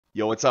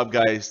Yo, what's up,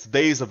 guys?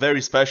 Today is a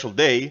very special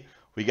day.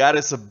 We got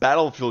us a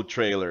Battlefield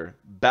trailer.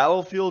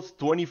 Battlefield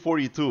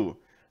 2042.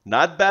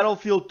 Not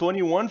Battlefield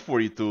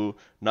 2142,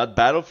 not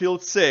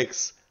Battlefield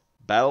 6,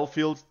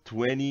 Battlefield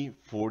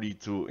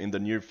 2042 in the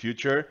near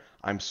future.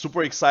 I'm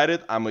super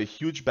excited. I'm a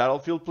huge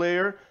Battlefield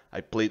player.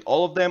 I played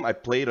all of them. I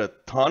played a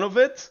ton of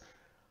it.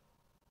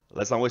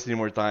 Let's not waste any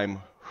more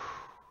time.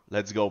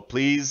 Let's go.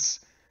 Please,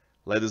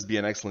 let this be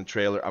an excellent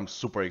trailer. I'm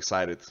super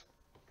excited.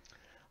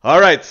 All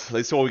right,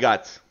 let's see what we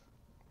got.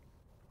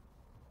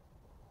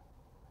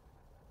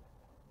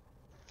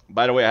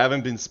 By the way, I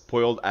haven't been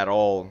spoiled at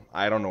all.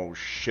 I don't know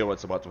shit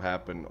what's about to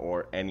happen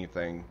or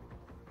anything.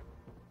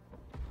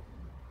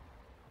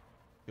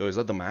 Yo, is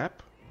that the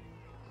map?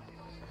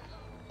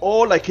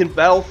 Oh, like in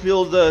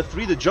Battlefield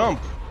 3, the jump.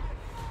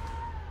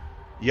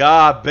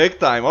 Yeah, big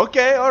time.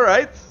 Okay,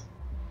 alright.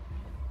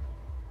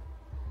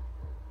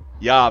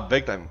 Yeah,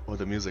 big time. Oh,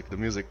 the music, the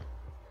music.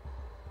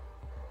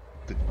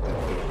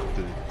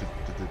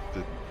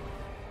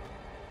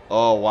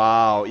 Oh,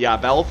 wow. Yeah,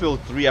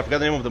 Battlefield 3, I forgot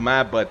the name of the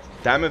map, but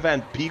Damn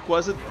Event Peak,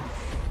 was it?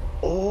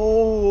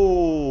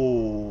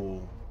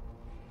 Oh!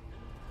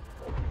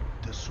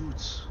 The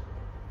suits.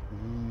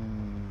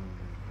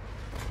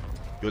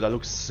 Yo, that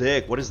looks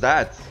sick. What is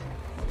that?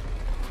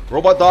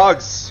 Robot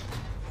dogs!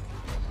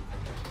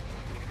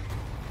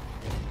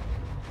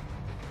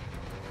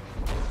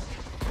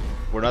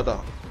 We're not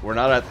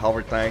at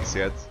hover tanks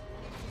yet.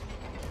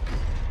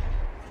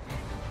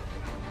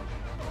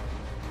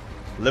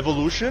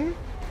 Levolution?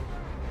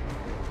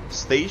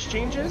 Stage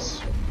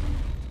changes?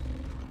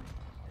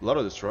 A lot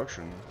of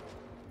destruction.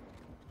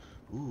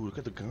 Ooh, look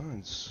at the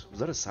guns. Was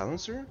that a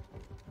silencer?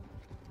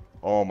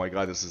 Oh my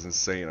god, this is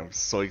insane. I'm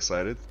so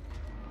excited.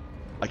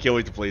 I can't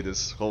wait to play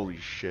this. Holy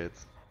shit.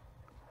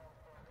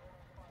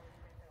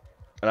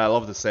 And I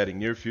love the setting.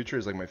 Near future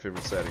is like my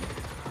favorite setting.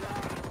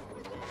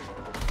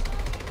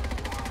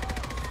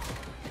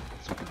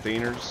 Some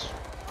containers.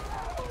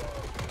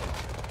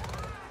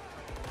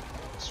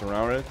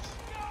 Surround it.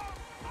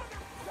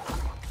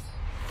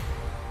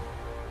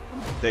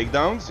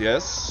 Takedowns,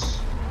 yes.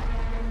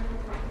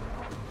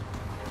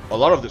 A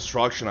lot of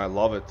destruction, I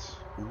love it.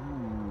 Ooh.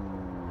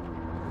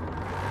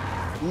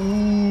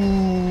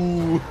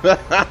 Ooh.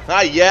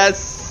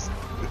 Yes.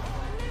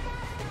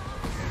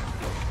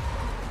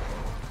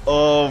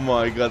 Oh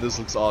my god, this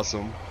looks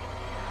awesome.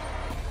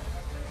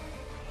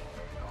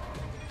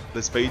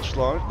 The space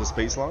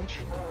launch.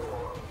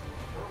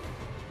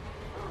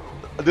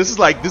 This is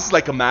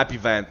like a map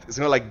event. It's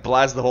gonna like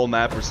blast the whole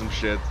map or some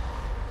shit.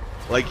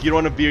 Like, you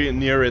don't want to be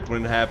near it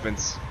when it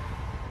happens.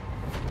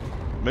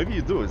 Maybe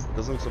you do, it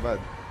doesn't look so bad.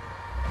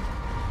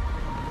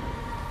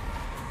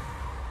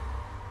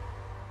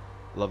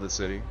 Love the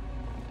city.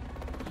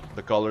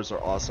 The colors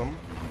are awesome.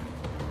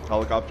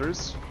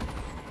 Helicopters.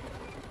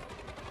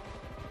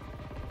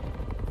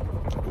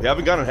 We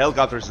haven't gotten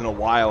helicopters in a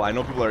while. I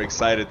know people are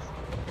excited.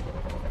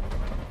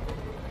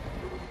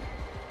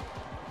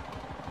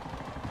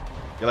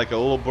 Get like a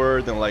little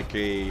bird and like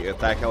a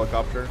attack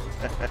helicopter.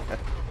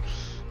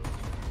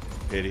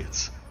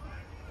 Idiots.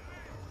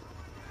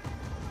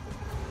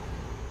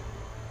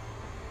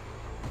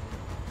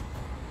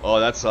 Oh,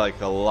 that's like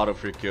a lot of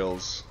free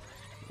kills.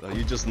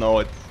 You just know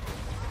it.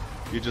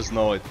 You just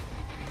know it.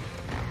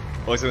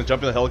 Oh, he's gonna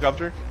jump in the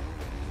helicopter?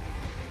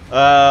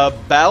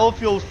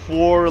 Battlefield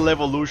 4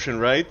 Levolution,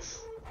 right?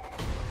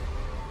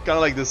 Kinda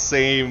like the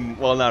same,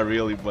 well, not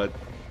really, but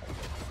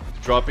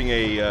dropping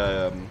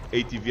a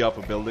ATV off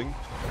a building.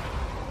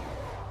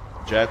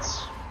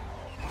 Jets.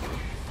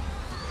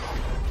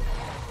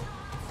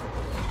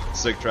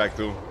 Sick track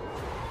too.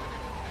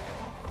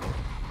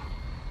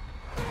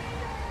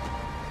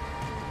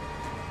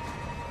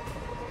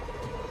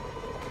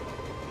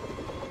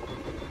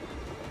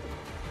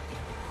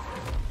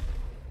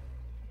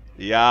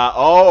 Yeah,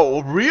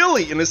 oh,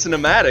 really? In a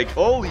cinematic?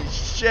 Holy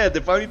shit, they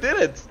finally did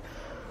it!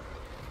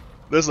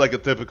 This is like a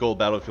typical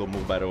Battlefield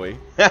move, by the way.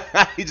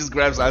 He just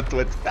grabs onto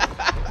it.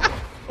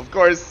 Of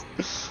course.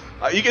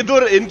 You can do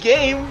it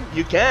in-game.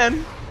 You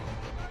can.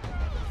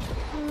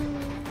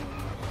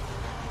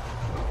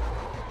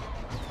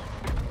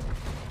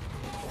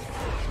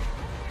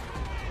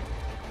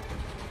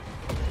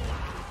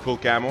 Cool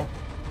camo.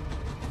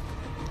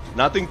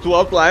 Nothing too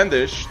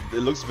outlandish. It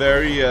looks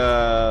very,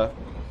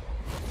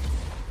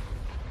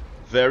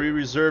 very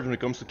reserved when it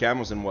comes to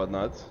camos and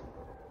whatnot,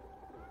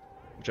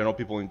 which I know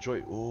people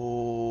enjoy.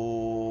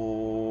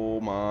 Oh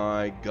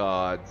my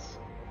god.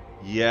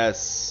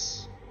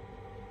 Yes.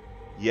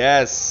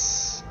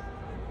 Yes.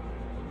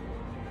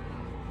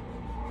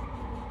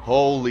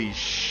 Holy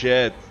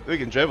shit. We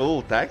can drive a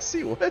little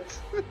taxi? What?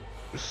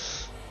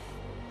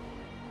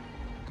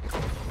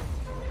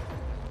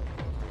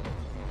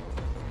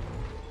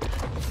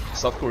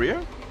 South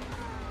Korea?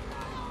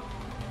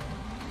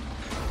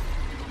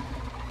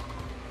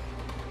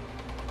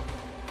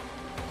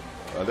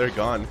 Oh, they're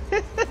gone.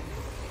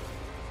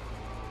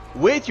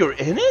 Wait, you're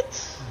in it?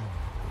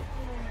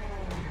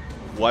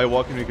 Why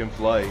walk when you can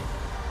fly?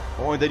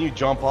 Oh, and then you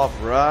jump off,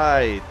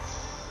 right.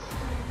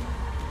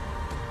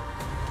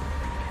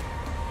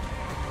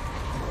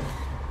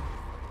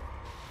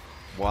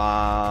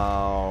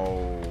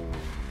 Wow.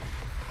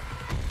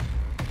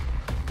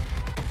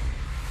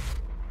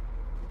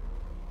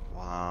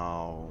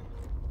 Wow.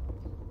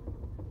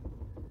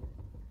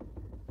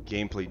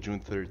 Gameplay June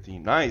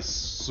 13th. Nice.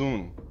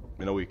 Soon.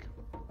 In a week.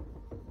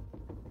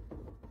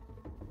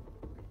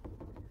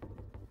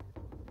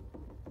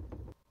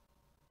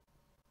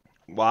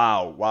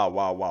 Wow. Wow.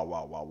 Wow. Wow.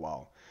 Wow. Wow.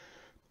 Wow.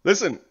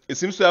 Listen, it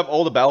seems to have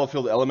all the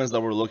battlefield elements that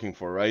we're looking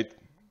for, right?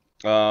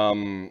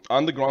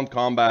 Underground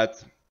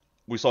combat.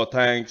 We saw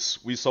tanks.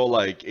 We saw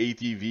like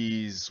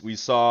ATVs. We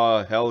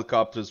saw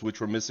helicopters, which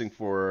were missing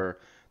for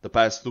the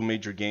past two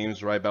major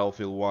games, right?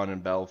 Battlefield 1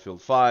 and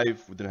Battlefield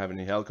 5. We didn't have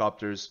any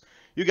helicopters.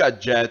 You got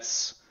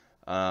jets,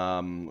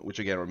 which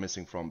again were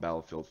missing from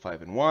Battlefield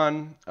 5 and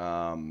 1.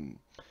 I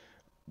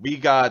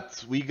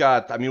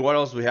mean, what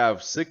else do we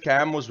have? Sick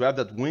camos. We have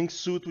that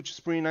wingsuit, which is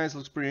pretty nice.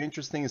 Looks pretty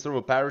interesting. Instead of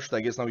a parachute, I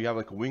guess now we have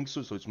like a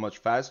wingsuit, so it's much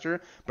faster.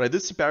 But I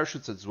did see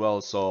parachutes as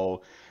well,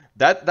 so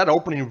that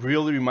opening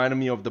really reminded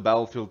me of the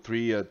Battlefield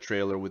 3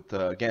 trailer with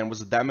again,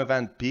 was it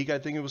Damavand Peak? I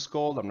think it was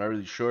called. I'm not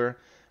really sure.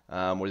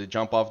 Where they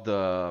jump off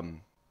the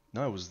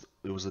no,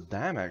 it was a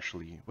dam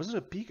actually. Was it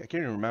a peak? I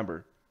can't even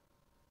remember.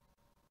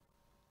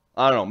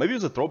 I don't know. Maybe it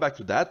was a throwback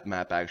to that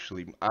map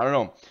actually. I don't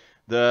know.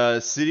 The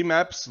city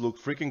maps look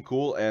freaking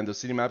cool, and the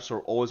city maps are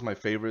always my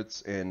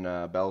favorites in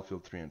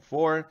Battlefield 3 and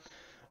 4.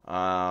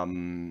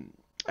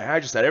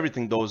 I just had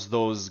everything.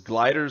 Those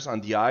gliders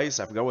on the ice.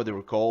 I forgot what they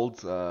were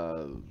called.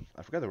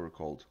 I forgot they were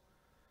called.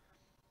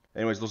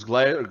 Anyways, those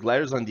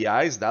gliders on the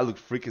ice, that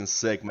looked freaking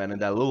sick, man.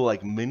 And that little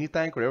like mini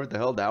tank, whatever the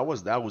hell that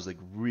was like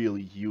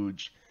really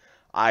huge.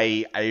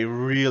 I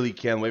really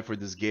can't wait for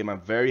this game.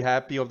 I'm very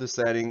happy of the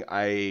setting.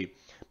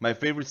 My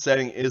favorite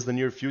setting is the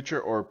near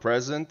future or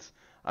present.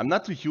 I'm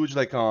not too huge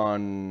like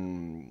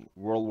on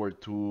World War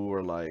II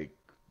or like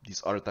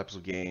these other types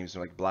of games,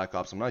 like Black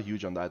Ops. I'm not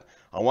huge on that.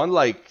 I want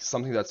like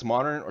something that's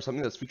modern or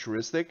something that's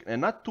futuristic and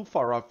not too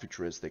far off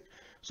futuristic.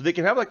 So they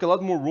can have like a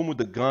lot more room with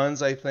the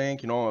guns, I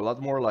think, a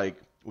lot more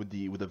like with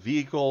the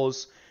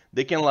vehicles.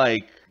 They can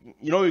like,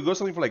 you go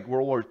something for like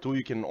World War II,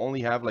 you can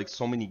only have like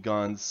so many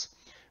guns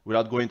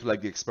without going to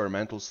like the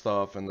experimental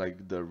stuff and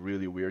like the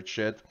really weird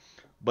shit.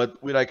 But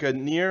with like a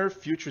near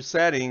future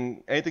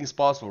setting, anything's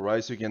possible,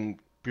 right? So you can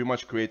pretty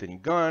much create any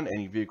gun,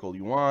 any vehicle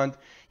you want.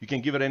 You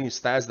can give it any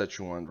stats that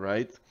you want,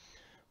 right?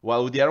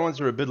 While with the other ones,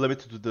 they're a bit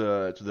limited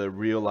to the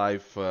real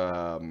life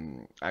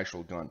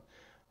actual gun.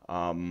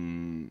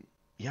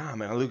 Yeah,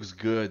 man, it looks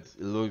good.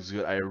 It looks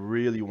good. I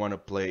really want to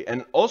play.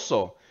 And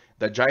also,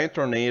 the giant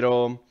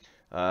tornado,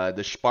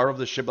 part of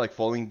the ship like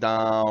falling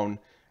down.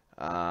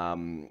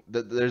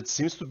 There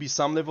seems to be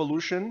some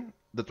evolution.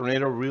 The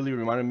tornado really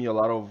reminded me a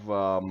lot of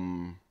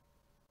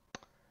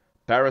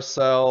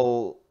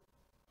Paracel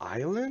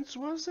Islands,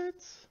 was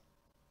it?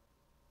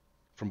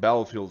 From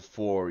Battlefield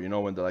 4,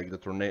 when the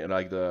tornado,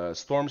 like the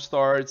storm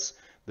starts,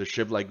 the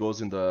ship like goes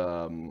in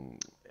the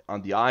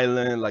on the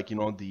island, like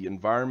the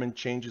environment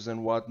changes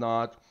and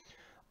whatnot.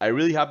 I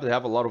really happy to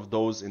have a lot of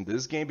those in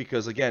this game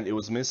because again, it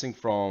was missing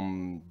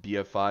from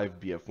BF5,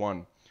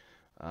 BF1.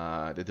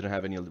 They didn't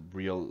have any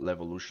real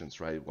evolutions,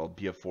 right? Well,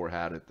 BF4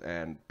 had it,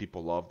 and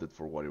people loved it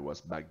for what it was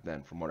back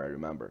then, from what I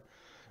remember.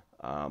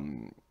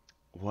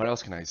 What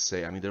else can I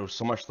say? I mean, there was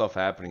so much stuff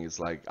happening. It's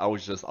like I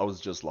was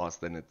just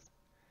lost in it.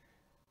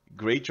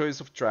 Great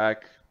choice of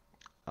track.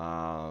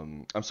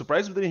 I'm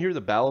surprised we didn't hear the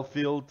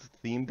Battlefield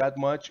theme that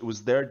much. It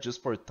was there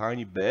just for a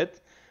tiny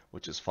bit,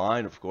 which is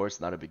fine, of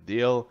course, not a big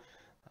deal.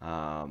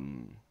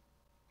 Um,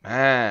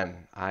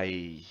 Man,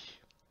 I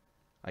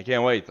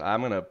can't wait.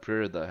 I'm gonna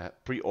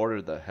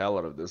pre-order the hell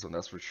out of this one,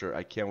 that's for sure.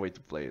 I can't wait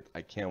to play it.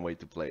 I can't wait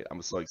to play it.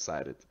 I'm so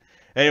excited.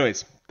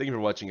 Anyways, thank you for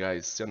watching,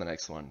 guys. See you on the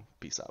next one.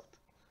 Peace out.